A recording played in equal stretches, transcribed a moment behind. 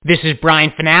This is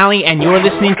Brian Finale, and you're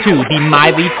listening to the My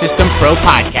Lead System Pro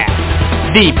podcast,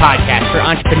 the podcast for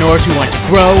entrepreneurs who want to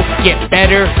grow, get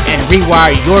better, and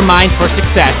rewire your mind for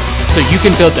success so you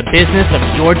can build the business of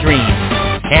your dreams.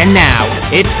 And now,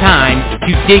 it's time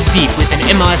to dig deep with an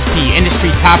MLSP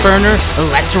industry top earner.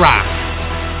 Let's rock.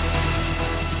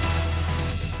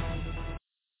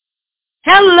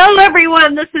 Hello,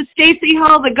 everyone. This is Stacy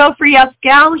Hall, the Go For Yes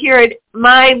gal here at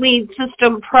My Lead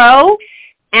System Pro.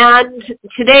 And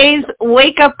today's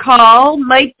wake-up call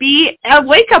might be a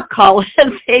wake-up call,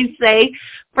 as they say,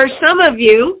 for some of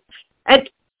you. And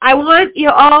I want you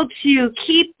all to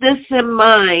keep this in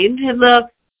mind. In the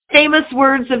famous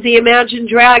words of the Imagine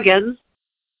Dragons,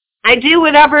 I do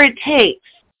whatever it takes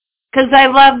because I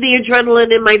love the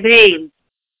adrenaline in my veins.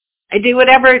 I do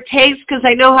whatever it takes because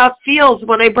I know how it feels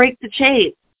when I break the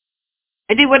chain.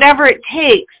 I do whatever it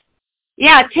takes.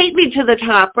 Yeah, take me to the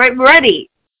top. I'm ready.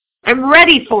 I'm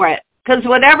ready for it because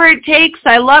whatever it takes,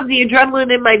 I love the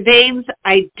adrenaline in my veins.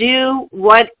 I do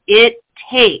what it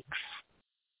takes.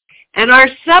 And our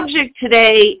subject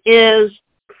today is,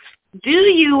 do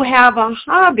you have a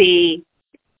hobby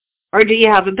or do you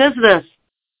have a business?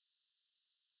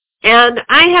 And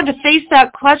I had to face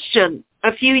that question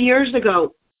a few years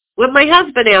ago when my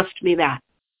husband asked me that.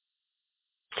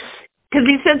 Because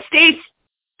he said, Stace,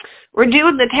 we're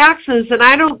doing the taxes, and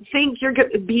I don't think you're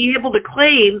going to be able to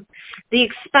claim the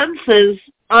expenses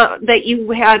that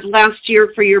you had last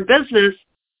year for your business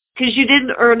because you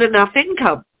didn't earn enough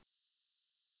income.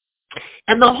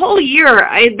 And the whole year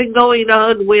I had been going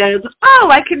on with,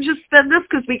 I can just spend this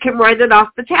because we can write it off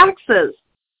the taxes.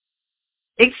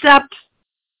 Except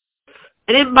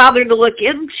I didn't bother to look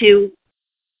into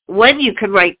when you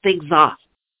can write things off.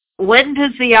 When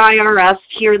does the IRS,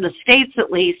 here in the States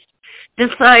at least,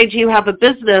 decide you have a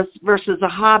business versus a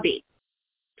hobby?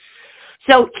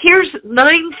 So here's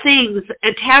 9 things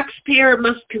a taxpayer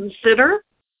must consider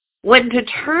when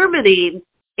determining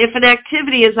if an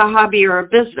activity is a hobby or a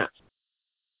business.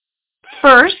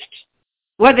 First,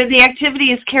 whether the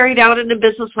activity is carried out in a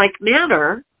business-like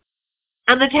manner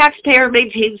and the taxpayer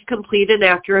maintains complete and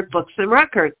accurate books and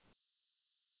records.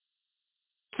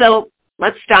 So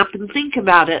let's stop and think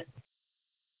about it.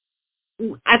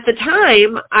 At the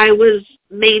time, I was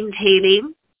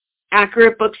maintaining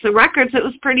accurate books and records. It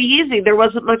was pretty easy. There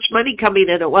wasn't much money coming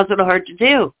in. It wasn't hard to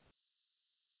do.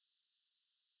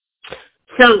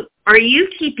 So are you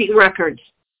keeping records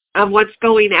of what's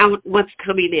going out, what's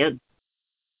coming in?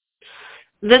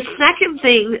 The second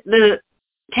thing the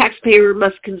taxpayer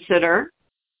must consider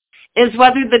is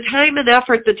whether the time and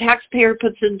effort the taxpayer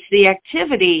puts into the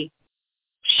activity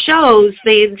shows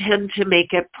they intend to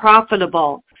make it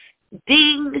profitable.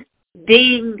 Ding,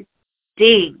 ding,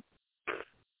 ding.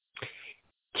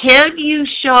 Can you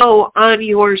show on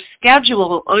your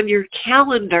schedule, on your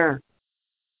calendar,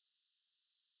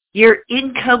 your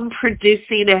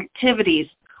income-producing activities,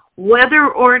 whether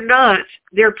or not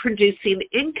they're producing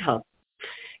income?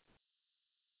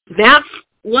 That's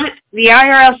what the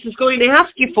IRS is going to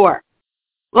ask you for.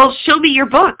 Well, show me your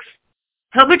books.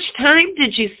 How much time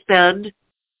did you spend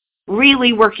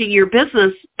really working your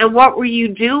business, and what were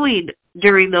you doing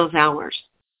during those hours?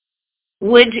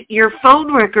 Would your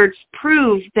phone records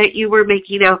prove that you were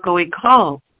making outgoing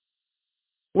calls?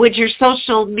 Would your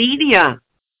social media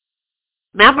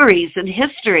memories and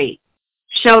history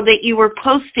show that you were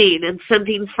posting and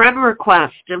sending friend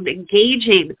requests and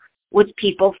engaging with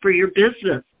people for your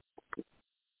business?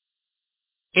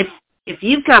 If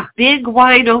you've got big,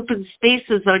 wide open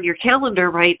spaces on your calendar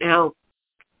right now,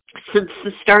 since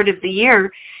the start of the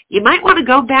year, you might want to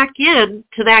go back in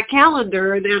to that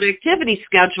calendar and that activity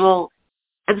schedule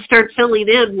and start filling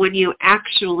in when you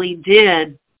actually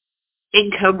did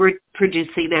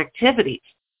income-producing activities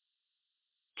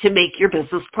to make your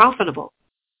business profitable.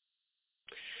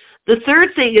 The third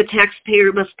thing a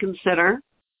taxpayer must consider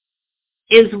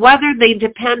is whether they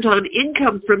depend on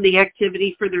income from the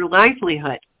activity for their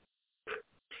livelihood.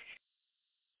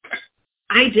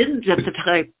 I didn't at the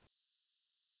time.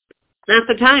 At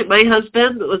the time, my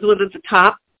husband was one of the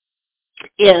top,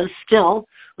 is still,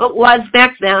 but was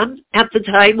back then, at the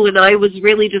time when I was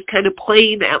really just kind of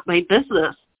playing at my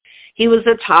business. He was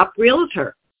a top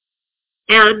realtor,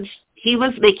 and he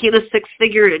was making a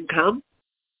 6-figure income,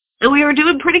 and we were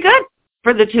doing pretty good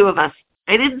for the two of us.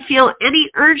 I didn't feel any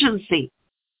urgency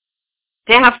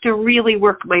to have to really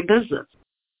work my business.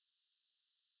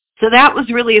 So that was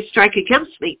really a strike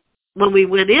against me when we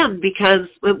went in, because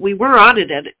we were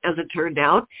audited, as it turned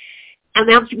out, and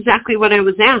that's exactly what I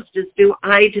was asked, is do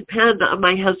I depend on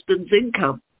my husband's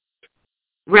income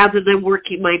rather than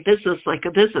working my business like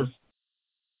a business?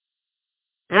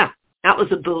 Yeah, That was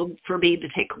a boom for me to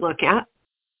take a look at.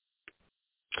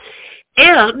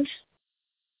 And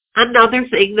another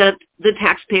thing that the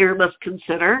taxpayer must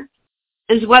consider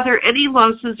is whether any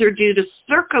losses are due to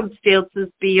circumstances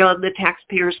beyond the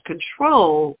taxpayer's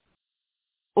control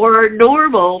or are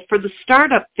normal for the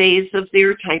startup phase of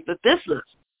their type of business.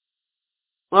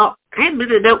 Well, I had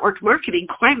been in network marketing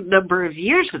quite a number of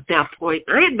years at that point.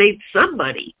 I had made some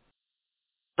money.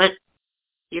 But,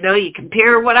 you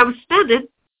compare what I was spending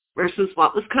versus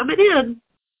what was coming in.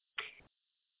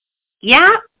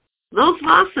 Yeah, those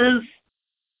losses,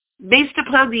 based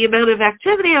upon the amount of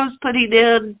activity I was putting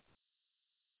in,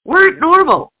 weren't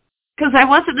normal because I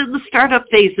wasn't in the startup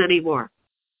phase anymore.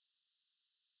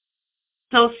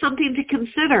 So something to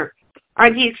consider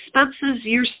are the expenses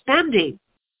you're spending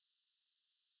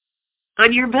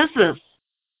on your business,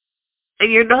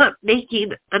 and you're not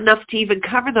making enough to even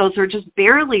cover those, or just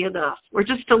barely enough, or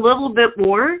just a little bit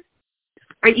more.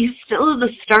 Are you still in the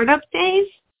startup phase?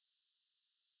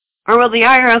 Or will the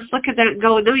IRS look at that and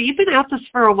go, no, you've been at this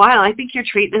for a while. I think you're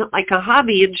treating it like a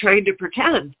hobby and trying to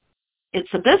pretend it's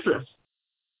a business.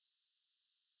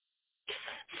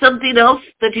 Something else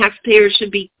the taxpayers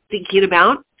should be thinking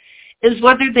about is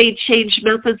whether they change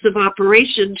methods of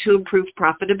operation to improve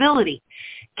profitability.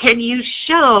 Can you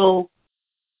show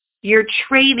your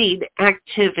training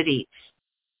activities?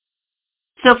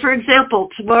 So, for example,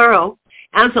 tomorrow,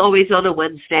 as always on a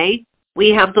Wednesday,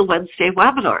 we have the Wednesday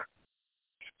webinar.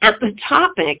 And the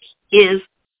topic is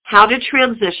how to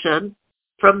transition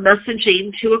from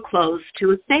messaging to a close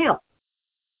to a sale.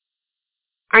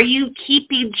 Are you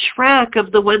keeping track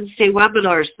of the Wednesday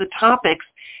webinars, the topics,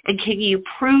 and can you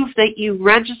prove that you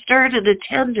registered and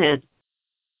attended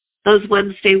those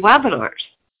Wednesday webinars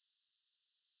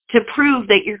to prove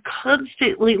that you're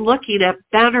constantly looking at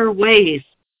better ways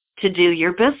to do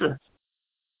your business?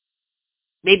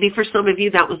 Maybe for some of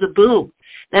you that was a boom,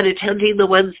 that attending the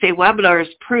Wednesday webinar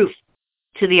is proof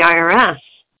to the IRS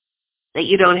that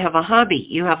you don't have a hobby,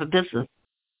 you have a business.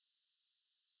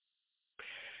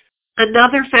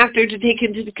 Another factor to take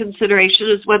into consideration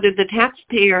is whether the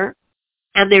taxpayer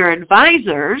and their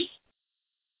advisors,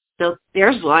 so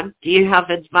there's one, do you have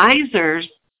advisors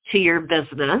to your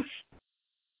business?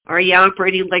 Or are you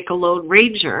operating like a lone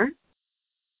ranger?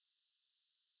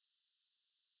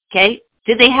 Okay,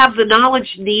 do they have the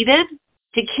knowledge needed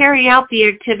to carry out the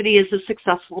activity as a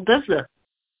successful business?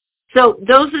 So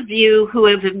those of you who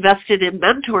have invested in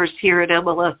mentors here at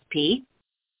MLSP,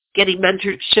 getting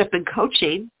mentorship and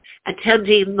coaching,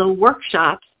 attending the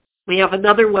workshops, we have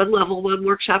another level 1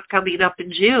 workshop coming up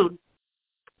in June.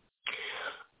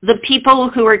 The people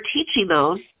who are teaching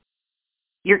those,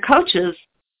 your coaches,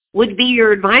 would be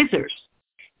your advisors.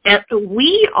 And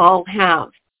we all have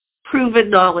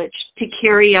proven knowledge to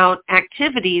carry out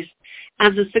activities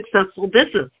as a successful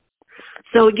business.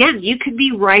 So again, you could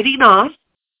be writing off,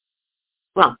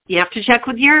 well, you have to check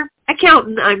with your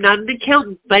accountant. I'm not an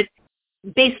accountant, but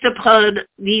based upon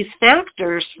these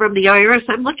factors from the IRS,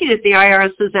 I'm looking at the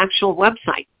IRS's actual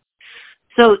website.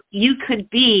 So you could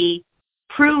be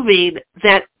proving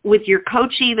that with your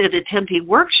coaching and attending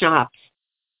workshops,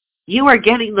 you are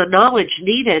getting the knowledge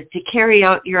needed to carry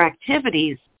out your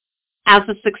activities as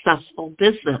a successful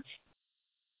business.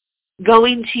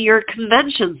 Going to your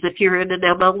conventions if you're in an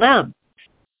MLM,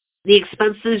 the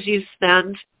expenses you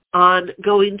spend on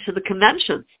going to the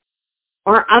conventions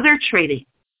or other training,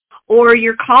 or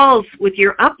your calls with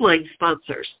your upline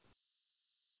sponsors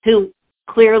who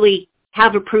clearly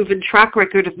have a proven track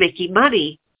record of making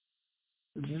money,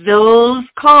 those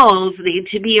calls need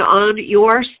to be on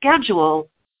your schedule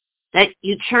that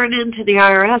you turn into the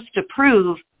IRS to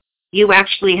prove you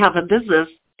actually have a business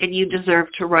and you deserve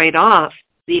to write off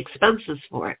the expenses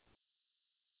for it.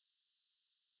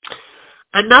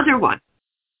 Another one,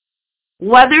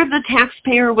 whether the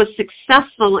taxpayer was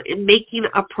successful in making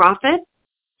a profit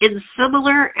in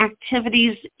similar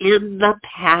activities in the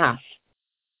past.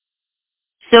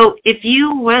 So if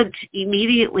you went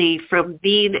immediately from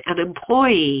being an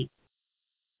employee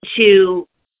to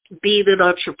being an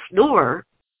entrepreneur,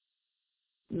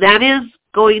 that is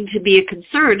going to be a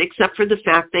concern, except for the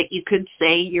fact that you could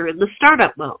say you're in the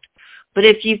startup mode. But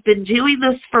if you've been doing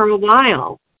this for a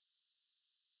while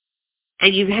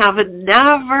and you haven't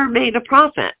never made a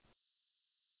profit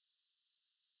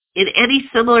in any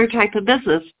similar type of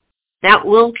business, that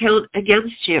will count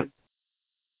against you.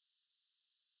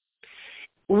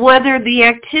 Whether the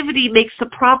activity makes a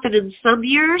profit in some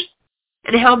years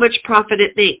and how much profit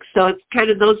it makes. So it's kind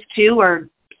of those two are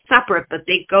separate, but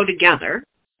they go together.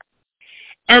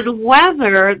 And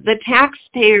whether the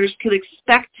taxpayers can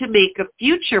expect to make a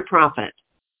future profit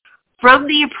from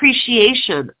the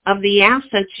appreciation of the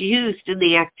assets used in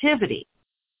the activity.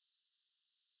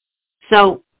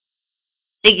 So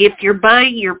if you're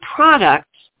buying your products,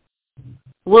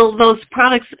 will those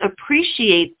products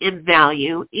appreciate in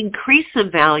value, increase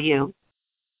in value,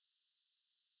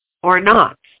 or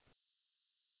not?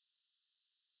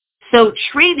 So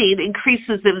training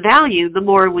increases in value the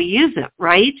more we use it,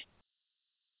 right?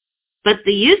 But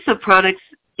the use of products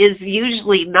is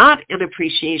usually not an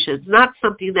appreciation. It's not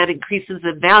something that increases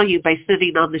in value by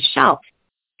sitting on the shelf.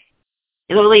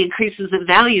 It only increases in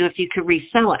value if you can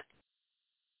resell it.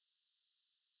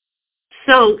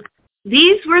 So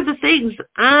these were the things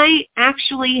I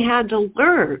actually had to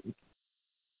learn.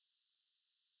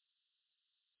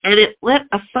 And it lit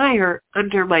a fire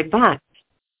under my butt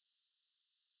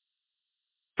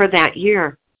for that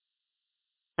year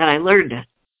that I learned it.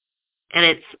 And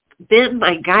it's been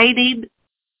my guiding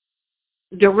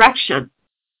direction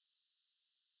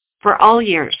for all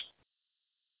years.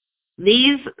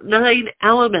 These 9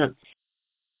 elements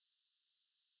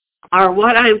are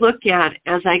what I look at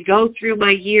as I go through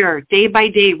my year, day by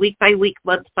day, week by week,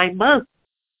 month by month,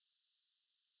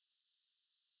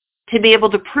 to be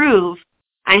able to prove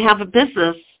I have a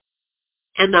business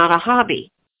and not a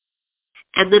hobby.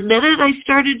 And the minute I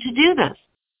started to do this,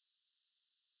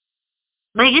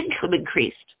 my income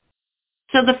increased.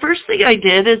 So the first thing I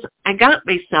did is I got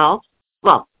myself,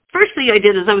 first thing I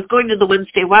did is I was going to the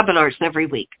Wednesday webinars every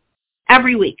week.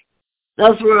 Every week.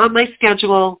 Those were on my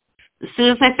schedule. As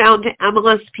soon as I found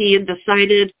MLSP and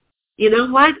decided, you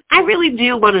know what, I really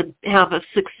do want to have a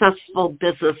successful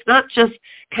business, not just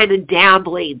kind of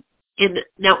dabbling in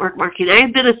network marketing. I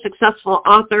had been a successful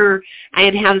author. I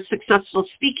had had a successful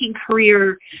speaking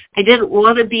career. I didn't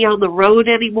want to be on the road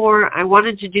anymore. I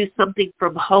wanted to do something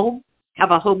from home,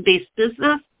 have a home-based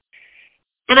business.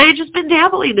 And I had just been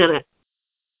dabbling in it.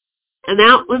 And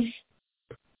that was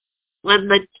when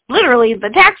literally the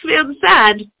tax man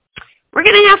said, we're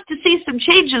going to have to see some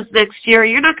changes next year.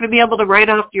 You're not going to be able to write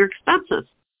off your expenses.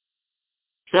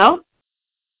 So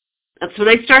that's when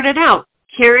I started out,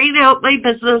 carrying out my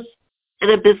business in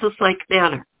a business-like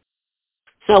manner.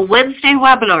 So Wednesday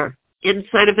webinar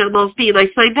inside of MLSP, and I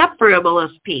signed up for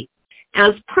MLSP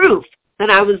as proof that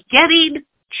I was getting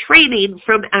training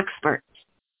from experts.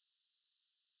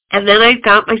 And then I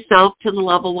got myself to the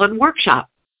level 1 workshop.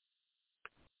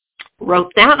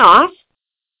 Wrote that off,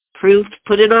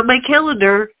 put it on my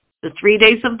calendar, the 3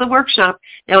 days of the workshop.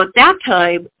 Now at that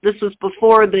time, this was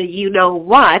before the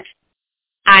you-know-what,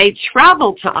 I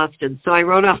traveled to Austin. So I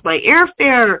wrote off my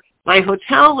airfare, my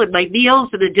hotel, and my meals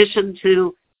in addition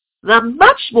to the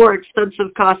much more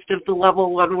expensive cost of the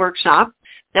level 1 workshop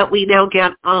that we now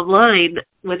get online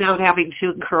without having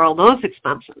to incur all those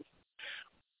expenses.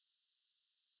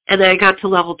 And then I got to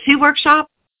level 2 workshop,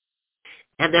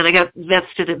 and then I got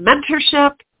invested in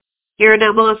mentorship here at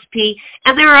MLSP,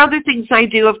 and there are other things I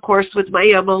do, of course, with my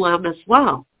MLM as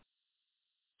well.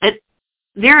 And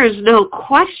there is no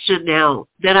question now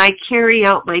that I carry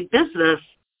out my business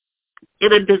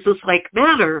in a business-like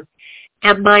manner,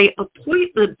 and my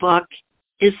appointment book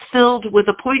is filled with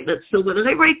appointments. So when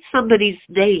I write somebody's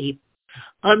name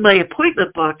on my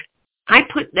appointment book, I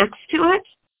put next to it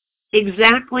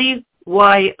exactly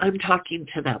why I'm talking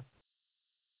to them,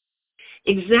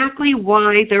 exactly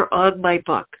why they're on my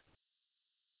book.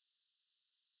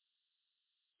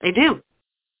 I do.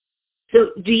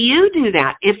 So do you do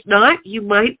that? If not, you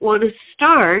might want to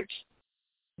start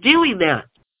doing that.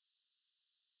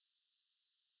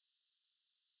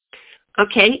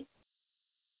 Okay.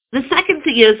 The second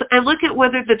thing is I look at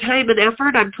whether the time and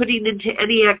effort I'm putting into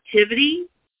any activity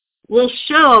will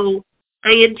show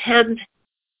I intend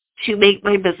to make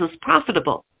my business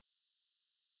profitable.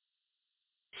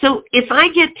 So if I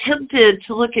get tempted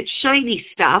to look at shiny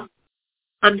stuff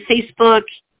on Facebook,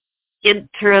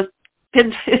 Pinterest,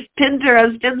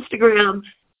 Instagram,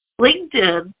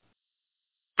 LinkedIn,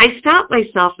 I stop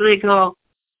myself and I go,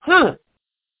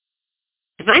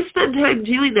 if I spend time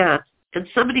doing that and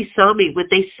somebody saw me, would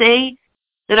they say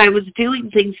that I was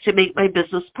doing things to make my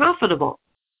business profitable?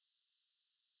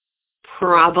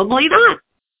 Probably not.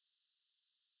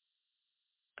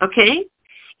 Okay?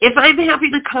 If I'm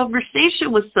having a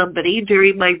conversation with somebody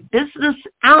during my business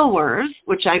hours,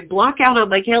 which I block out on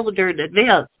my calendar in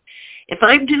advance, if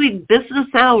I'm doing business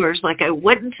hours like I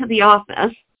went into the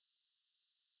office,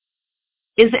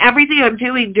 is everything I'm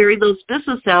doing during those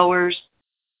business hours,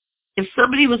 if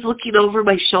somebody was looking over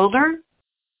my shoulder,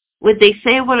 would they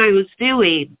say what I was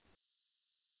doing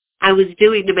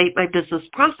to make my business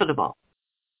profitable?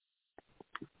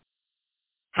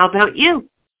 How about you?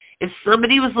 If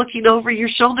somebody was looking over your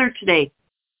shoulder today,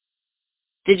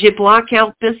 Did you block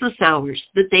out business hours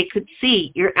that they could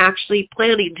see you're actually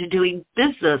planning to doing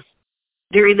business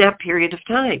during that period of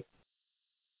time?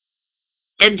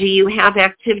 And do you have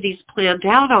activities planned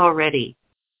out already?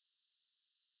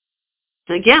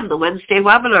 So again, the Wednesday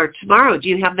webinar tomorrow, do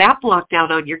you have that blocked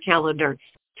out on your calendar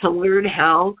to learn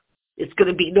how it's going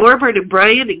to be Norbert and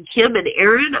Brian and Kim and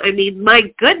Aaron? I mean,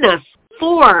 my goodness,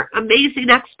 4 amazing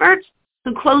experts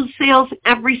who close sales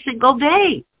every single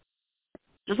day,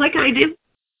 just like I do.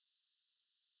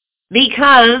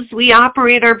 Because we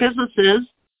operate our businesses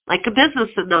like a business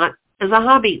and not as a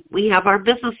hobby. We have our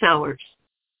business hours.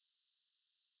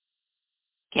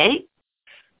 Okay?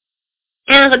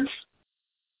 And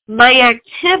my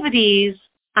activities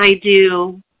I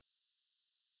do,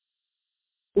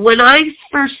 when I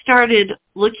first started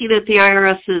looking at the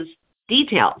IRS's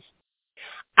details,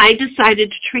 I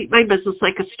decided to treat my business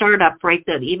like a startup right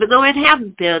then, even though it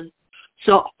hadn't been.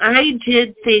 So I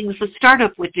did things a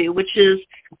startup would do, which is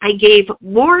I gave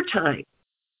more time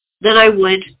than I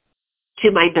would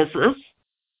to my business.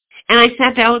 And I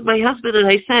sat down with my husband and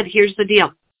I said, here's the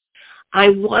deal. I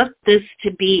want this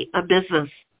to be a business.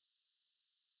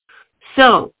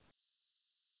 So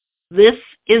this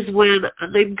is when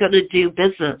I'm going to do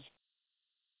business.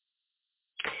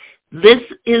 This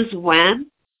is when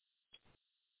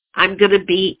I'm going to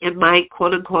be in my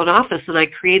quote-unquote office. And I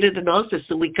created an office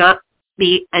and we got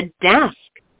me a desk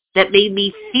that made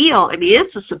me feel, I mean,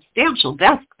 it's a substantial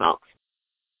desk, folks,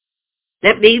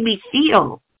 that made me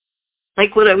feel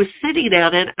like when I was sitting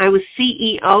at it, I was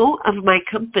CEO of my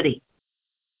company.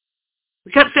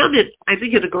 We got founded, I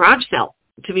think, in a garage sale,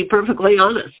 to be perfectly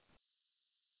honest.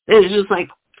 It was just like,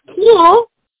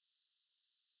 cool.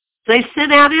 So I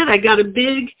sit at it. I got a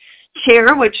big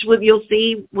chair, which when you'll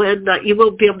see when you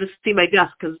won't be able to see my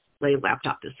desk because my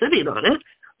laptop is sitting on it.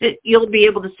 You'll be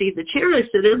able to see the chair I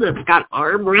sit in. It's got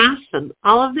armrests and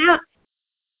all of that.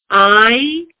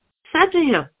 I said to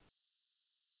him,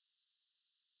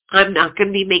 I'm not going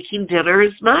to be making dinner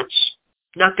as much.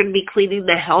 Not going to be cleaning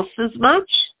the house as much.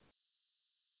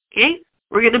 Okay?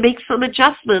 We're going to make some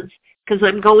adjustments because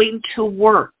I'm going to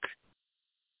work.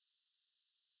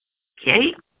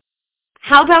 Okay?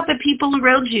 How about the people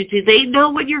around you? Do they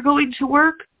know when you're going to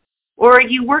work? Or are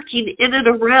you working in and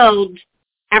around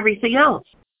everything else?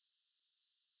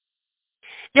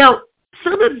 Now,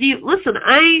 some of you, listen,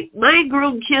 my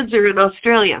grown kids are in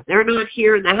Australia. They're not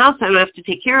here in the house. I don't have to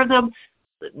take care of them.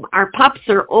 Our pups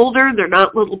are older. They're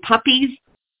not little puppies.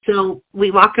 So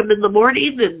we walk them in the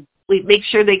morning and we make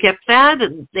sure they get fed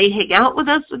and they hang out with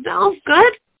us and all's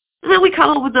good. And then we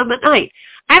cuddle with them at night.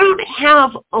 I don't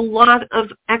have a lot of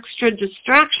extra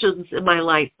distractions in my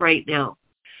life right now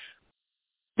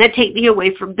that take me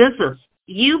away from business.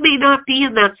 You may not be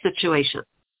in that situation.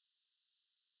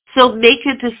 So make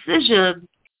a decision.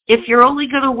 If you're only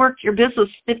going to work your business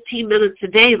 15 minutes a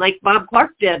day like Bob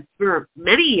Clark did for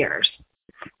many years,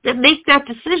 then make that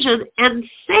decision and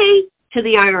say to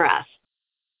the IRS,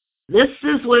 this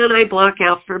is when I block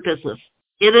out for business,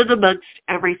 in and amongst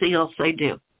everything else I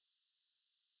do.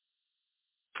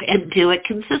 And do it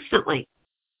consistently.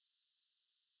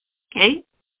 Okay?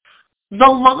 The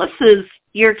losses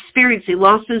you're experiencing,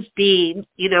 losses being,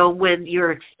 when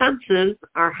your expenses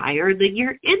are higher than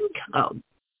your income.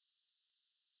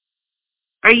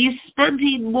 Are you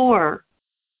spending more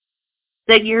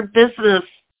than your business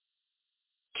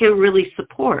can really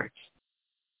support?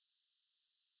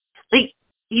 Like,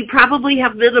 you probably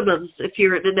have minimums if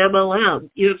you're in an MLM.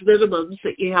 You have minimums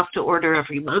that you have to order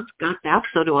every month. Got that,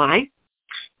 so do I.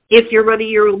 If you're running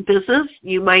your own business,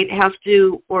 you might have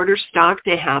to order stock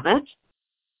to have it.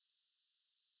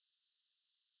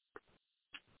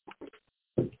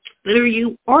 But are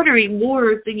you ordering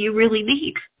more than you really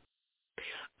need?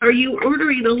 Are you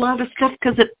ordering a lot of stuff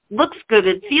because it looks good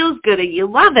and feels good and you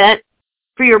love it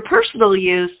for your personal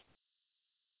use,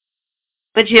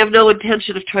 but you have no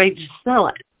intention of trying to sell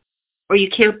it? Or you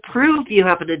can't prove you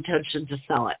have an intention to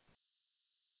sell it?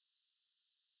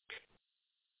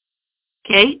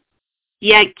 Okay?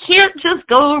 You can't just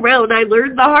go around, I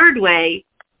learned the hard way,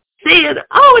 saying,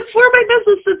 oh, it's for my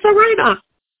business, it's a write-off.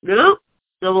 No,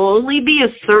 there will only be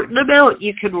a certain amount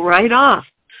you can write off.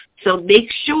 So make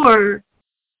sure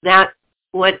that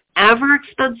whatever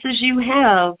expenses you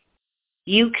have,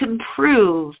 you can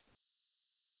prove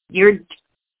you're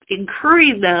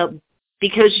incurring them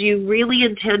because you really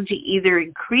intend to either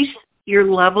increase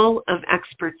your level of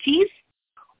expertise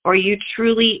or you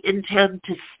truly intend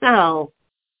to sell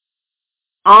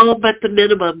all but the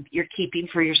minimum you're keeping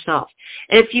for yourself.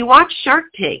 And if you watch Shark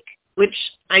Tank, which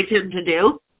I tend to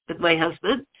do with my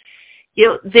husband,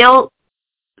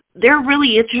 they're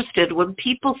really interested when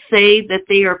people say that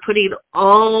they are putting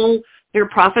all their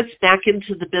profits back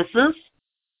into the business.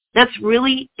 That's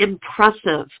really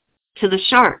impressive to the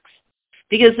sharks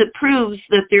because it proves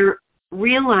that they're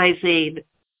realizing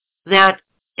that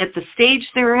at the stage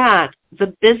they're at,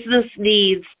 the business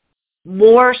needs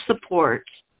more support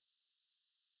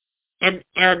and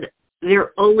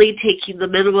they're only taking the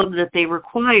minimum that they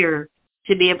require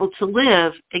to be able to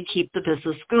live and keep the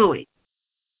business going.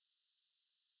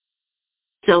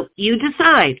 So you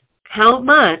decide how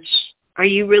much are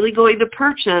you really going to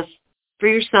purchase for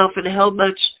yourself and how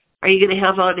much are you going to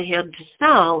have on hand to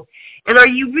sell? And are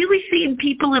you really seeing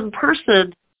people in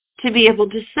person to be able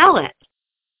to sell it?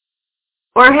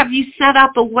 Or have you set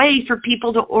up a way for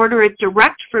people to order it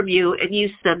direct from you and you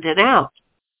send it out?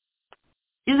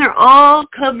 These are all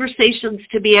conversations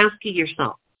to be asking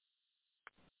yourself.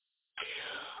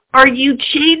 Are you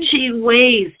changing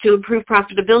ways to improve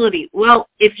profitability? Well,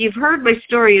 if you've heard my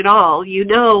story at all, you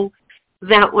know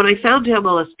that when I found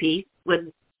MLSP,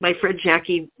 when my friend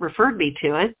Jackie referred me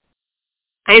to it,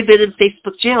 I had been in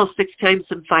Facebook jail 6 times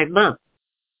in 5 months.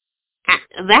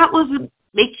 That wasn't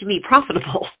making me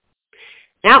profitable.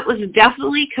 That was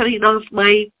definitely cutting off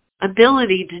my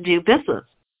ability to do business.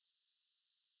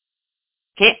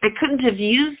 Okay, I couldn't have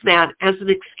used that as an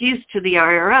excuse to the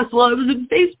IRS. Well, I was in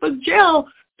Facebook jail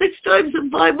 6 times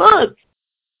in 5 months.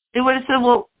 They would have said,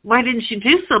 well, why didn't you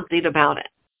do something about it?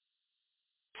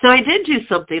 So I did do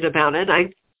something about it.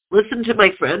 I listened to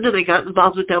my friend and I got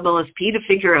involved with MLSP to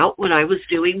figure out what I was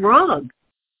doing wrong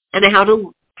and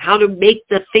how to make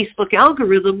the Facebook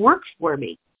algorithm work for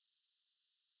me.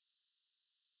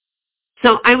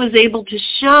 So I was able to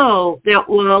show that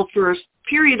while for a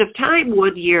period of time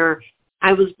 1 year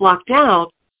I was blocked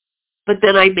out, but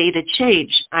then I made a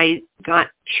change. I got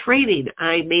training.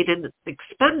 I made an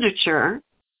expenditure,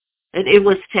 and it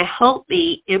was to help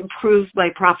me improve my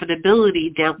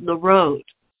profitability down the road.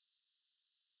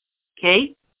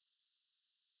 Okay?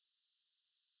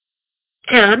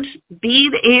 And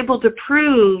being able to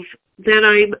prove that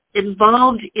I'm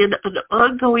involved in an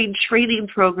ongoing training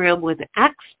program with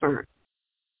experts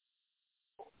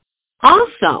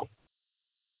also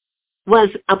was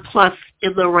a plus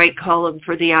in the right column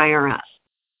for the IRS.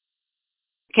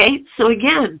 Okay, so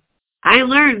again, I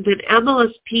learned that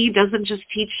MLSP doesn't just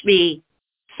teach me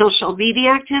social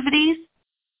media activities,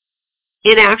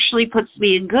 it actually puts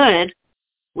me in good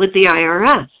with the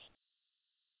IRS.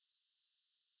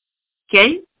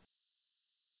 Okay?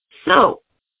 So,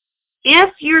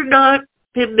 if you're not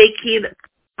been making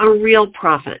a real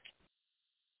profit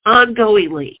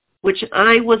ongoingly, which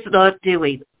I was not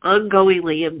doing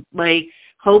ongoingly in my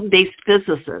home-based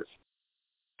businesses,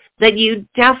 then you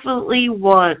definitely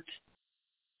want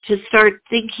to start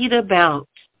thinking about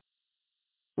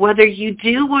whether you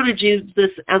do want to do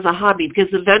this as a hobby, because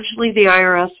eventually the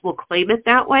IRS will claim it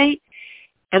that way,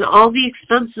 and all the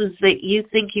expenses that you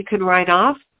think you can write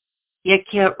off, you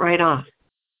can't write off.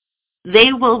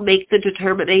 They will make the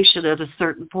determination at a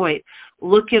certain point.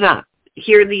 Look it up.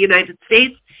 Here in the United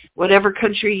States, whatever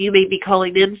country you may be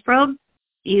calling in from,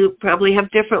 you probably have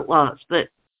different laws, but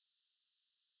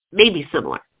maybe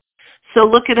similar. So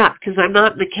look it up, because I'm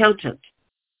not an accountant.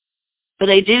 But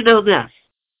I do know this.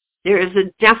 There is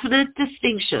a definite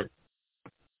distinction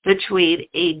between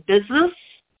a business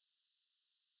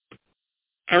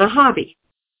and a hobby.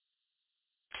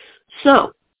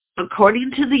 So,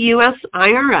 according to the U.S.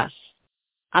 IRS,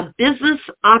 a business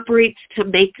operates to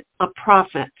make a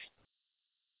profit,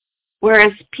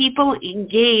 whereas people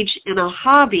engage in a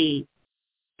hobby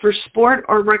for sport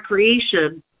or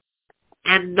recreation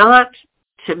and not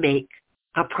to make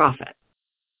a profit.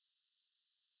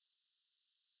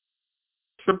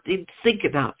 Something to think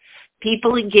about.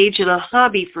 People engage in a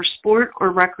hobby for sport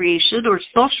or recreation or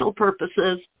social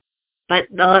purposes,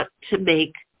 but not to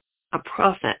make a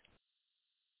profit.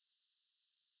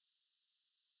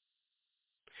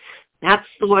 That's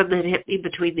the one that hit me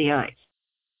between the eyes.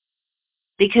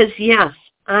 Because yes,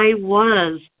 I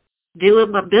was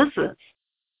doing my business,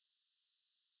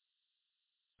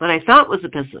 what I thought was a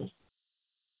business,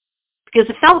 because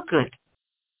it felt good.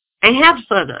 I had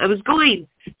fun. I was going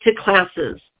to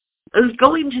classes. I was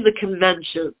going to the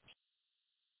conventions.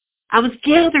 I was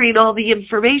gathering all the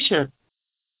information.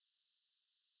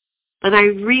 But I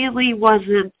really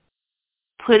wasn't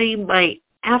putting my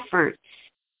efforts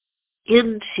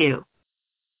into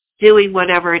doing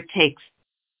whatever it takes.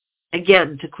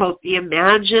 Again, to quote the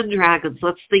Imagine Dragons,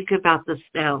 let's think about this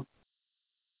now.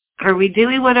 Are we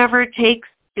doing whatever it takes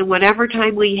in whatever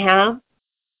time we have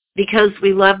because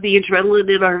we love the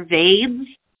adrenaline in our veins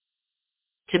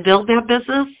to build that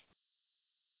business?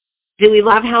 Do we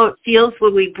love how it feels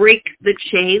when we break the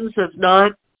chains of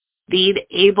not being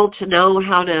able to know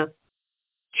how to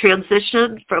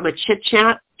transition from a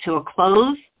chit-chat to a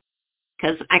close?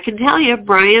 Because I can tell you,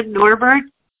 Brian, Norbert,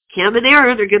 Kim, and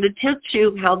Aaron are going to teach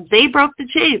you how they broke the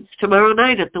chains tomorrow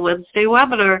night at the Wednesday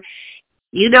webinar.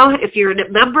 You know, if you're a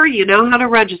member, you know how to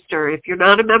register. If you're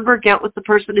not a member, get with the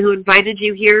person who invited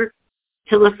you here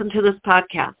to listen to this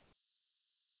podcast.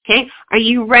 Okay? Are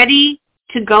you ready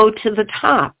to go to the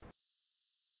top?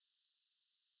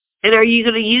 And are you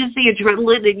going to use the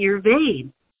adrenaline in your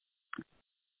vein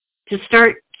to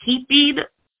start keeping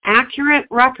accurate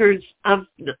records of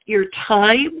your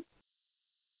time,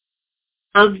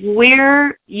 of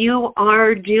where you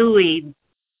are doing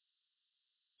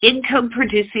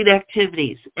income-producing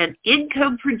activities? And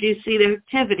income-producing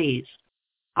activities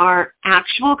are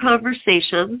actual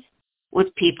conversations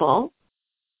with people,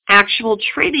 actual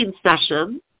training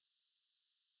sessions,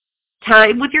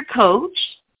 time with your coach,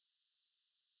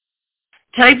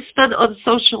 time spent on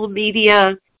social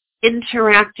media,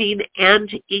 interacting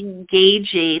and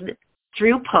engaging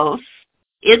through posts,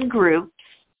 in groups,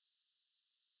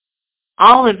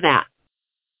 all of that.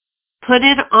 Put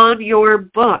it on your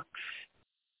books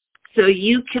so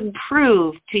you can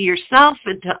prove to yourself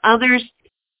and to others,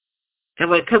 and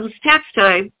when it comes tax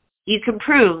time, you can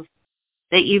prove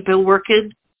that you've been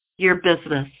working your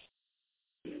business.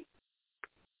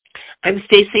 I'm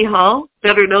Stacy Hall,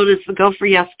 better known as the Go For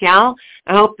Yes Gal.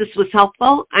 I hope this was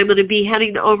helpful. I'm going to be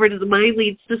heading over to the My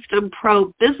Lead System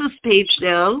Pro business page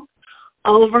now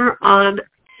over on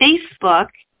Facebook,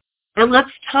 and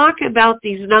let's talk about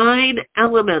these 9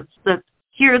 elements that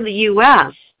here in the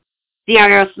U.S. the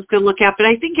IRS is going to look at, but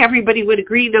I think everybody would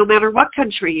agree no matter what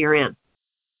country you're in.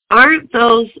 Aren't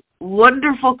those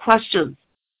wonderful questions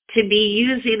to be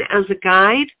using as a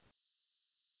guide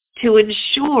to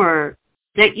ensure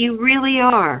that you really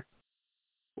are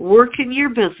working your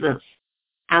business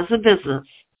as a business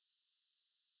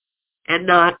and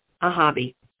not a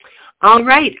hobby? All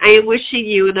right, I am wishing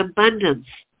you an abundance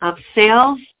of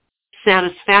sales,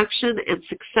 satisfaction, and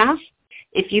success.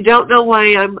 If you don't know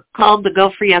why I'm called the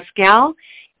Go For Yes Gal,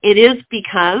 it is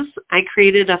because I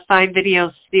created a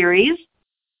 5-video series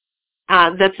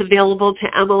that's available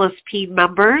to MLSP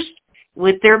members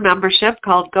with their membership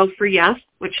called Go For Yes,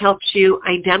 which helps you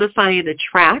identify and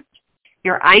attract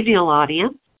your ideal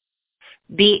audience,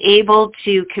 be able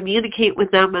to communicate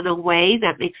with them in a way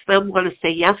that makes them want to say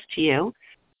yes to you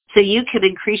so you can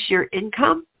increase your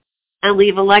income and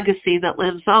leave a legacy that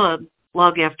lives on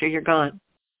long after you're gone.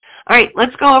 All right,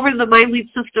 let's go over to the My Lead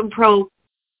System Pro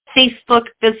Facebook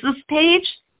business page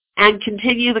and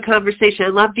continue the conversation.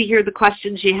 I'd love to hear the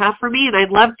questions you have for me, and I'd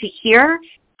love to hear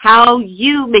how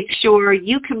you make sure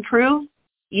you can prove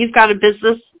you've got a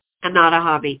business and not a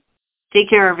hobby. Take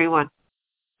care, everyone.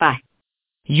 Bye.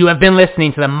 You have been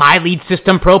listening to the My Lead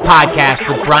System Pro podcast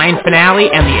with Brian Finale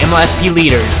and the MLSP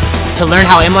leaders. To learn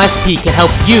how MLSP can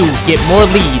help you get more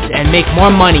leads and make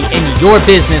more money in your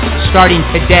business starting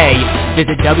today,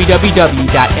 visit www.mlsp.com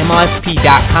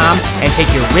and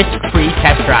take your risk-free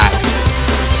test drive.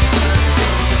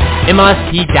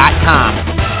 MLSP.com.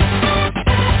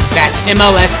 That's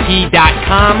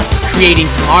MLSP.com, creating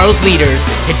tomorrow's leaders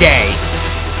today.